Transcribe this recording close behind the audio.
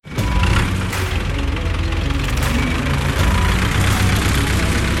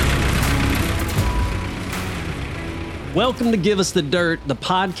Welcome to Give Us the Dirt, the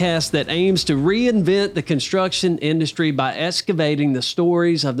podcast that aims to reinvent the construction industry by excavating the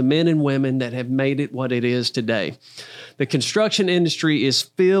stories of the men and women that have made it what it is today. The construction industry is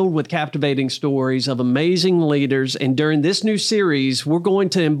filled with captivating stories of amazing leaders, and during this new series, we're going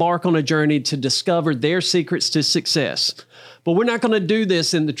to embark on a journey to discover their secrets to success. But we're not going to do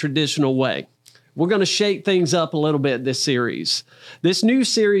this in the traditional way. We're going to shake things up a little bit this series. This new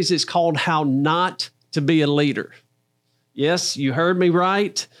series is called How Not to Be a Leader. Yes, you heard me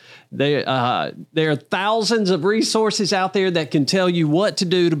right. There are thousands of resources out there that can tell you what to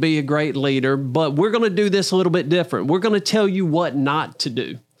do to be a great leader, but we're going to do this a little bit different. We're going to tell you what not to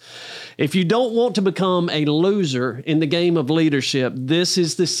do. If you don't want to become a loser in the game of leadership, this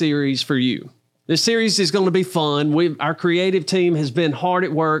is the series for you. This series is going to be fun. Our creative team has been hard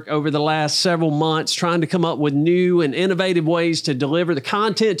at work over the last several months trying to come up with new and innovative ways to deliver the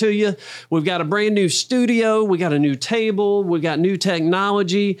content to you. We've got a brand new studio. We got a new table. We got new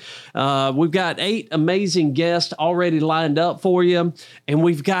technology. We've got 8 amazing guests already lined up for you. And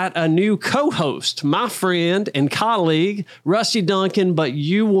we've got a new co-host, my friend and colleague, Rusty Duncan, but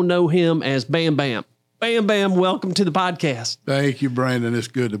you will know him as Bam Bam. Bam Bam, welcome to the podcast. Thank you, Brandon. It's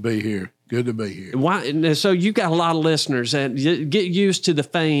good to be here. Good to be here. Why, so you got a lot of listeners, and get used to the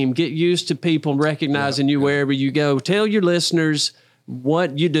fame, get used to people recognizing you wherever you go. Tell your listeners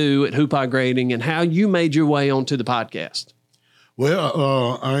what you do at Hoopah Grading and how you made your way onto the podcast.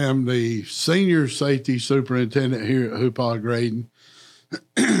 Well, I am the senior safety superintendent here at Hoopah Grading.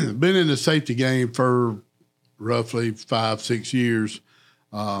 Been in the safety game for roughly 5-6 years.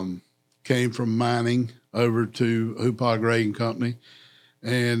 Came from mining over to Hoopah Grading Company,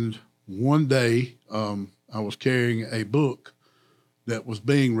 and one day, I was carrying a book that was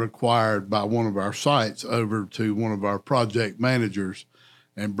being required by one of our sites over to one of our project managers,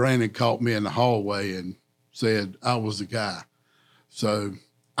 and Brandon caught me in the hallway and said I was the guy. So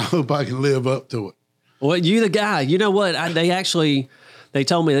I hope I can live up to it. Well, you the guy. You know what? They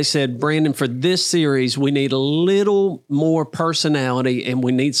told me, they said, Brandon, for this series, we need a little more personality and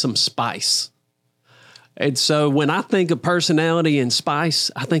we need some spice. And so when I think of personality and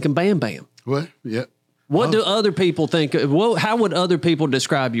spice, I think of Bam Bam. Well, yeah. What do other people think? How would other people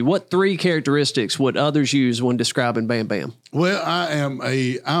describe you? What 3 characteristics would others use when describing Bam Bam? Well,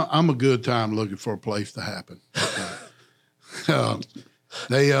 I'm a good time looking for a place to happen. I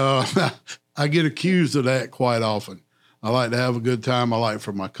get accused of that quite often. I like to have a good time. I like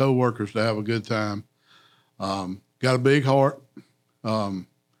for my coworkers to have a good time. Got a big heart.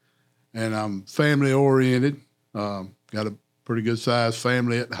 And I'm family oriented. Got a pretty good sized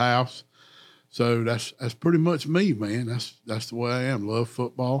family at the house. So that's pretty much me, man. That's the way I am. Love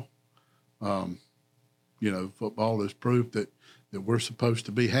football. Football is proof that we're supposed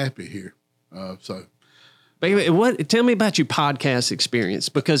to be happy here. Baby, tell me about your podcast experience,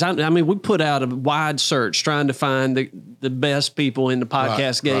 because I mean, we put out a wide search trying to find the best people in the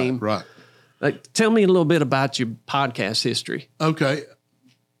podcast game. Right. Like, tell me a little bit about your podcast history. Okay.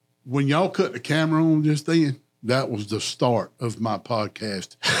 When y'all cut the camera on just then, that was the start of my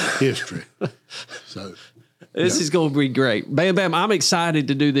podcast history. So this is going to be great. Bam Bam, I'm excited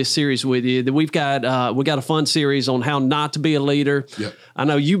to do this series with you. We've got a fun series on how not to be a leader. Yep. I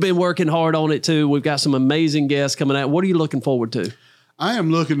know you've been working hard on it too. We've got some amazing guests coming out. What are you looking forward to? I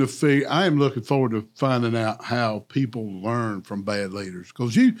am looking forward to finding out how people learn from bad leaders,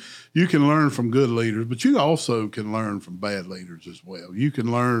 because you can learn from good leaders, but you also can learn from bad leaders as well. You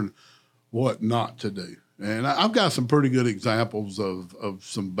can learn what not to do. And I've got some pretty good examples of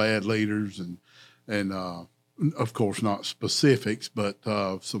some bad leaders and of course not specifics, but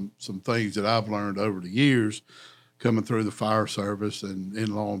some things that I've learned over the years coming through the fire service and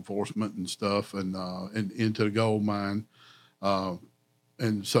in law enforcement and stuff and into the gold mine.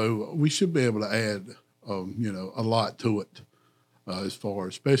 And so we should be able to add, a lot to it as far,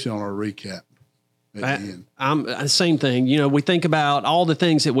 especially on our recap at the end. I'm same thing. We think about all the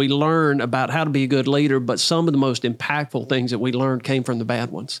things that we learn about how to be a good leader, but some of the most impactful things that we learned came from the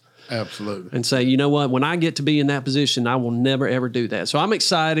bad ones. Absolutely. And say, you know what, when I get to be in that position, I will never, ever do that. So I'm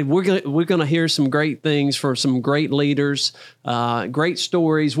excited. We're going to hear some great things from some great leaders, great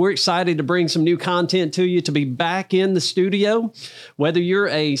stories. We're excited to bring some new content to you, to be back in the studio. Whether you're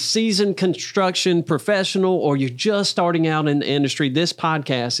a seasoned construction professional or you're just starting out in the industry, this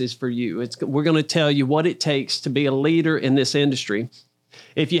podcast is for you. We're going to tell you what it takes to be a leader in this industry.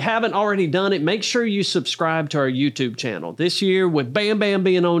 If you haven't already done it, make sure you subscribe to our YouTube channel. This year, with Bam Bam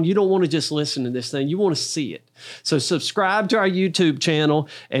being on, you don't want to just listen to this thing. You want to see it. So subscribe to our YouTube channel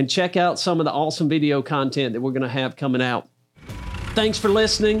and check out some of the awesome video content that we're going to have coming out. thanks for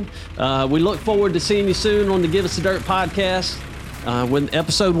listening. We look forward to seeing you soon on the Give Us the Dirt podcast with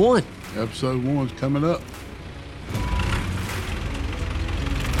episode 1. Episode 1's coming up.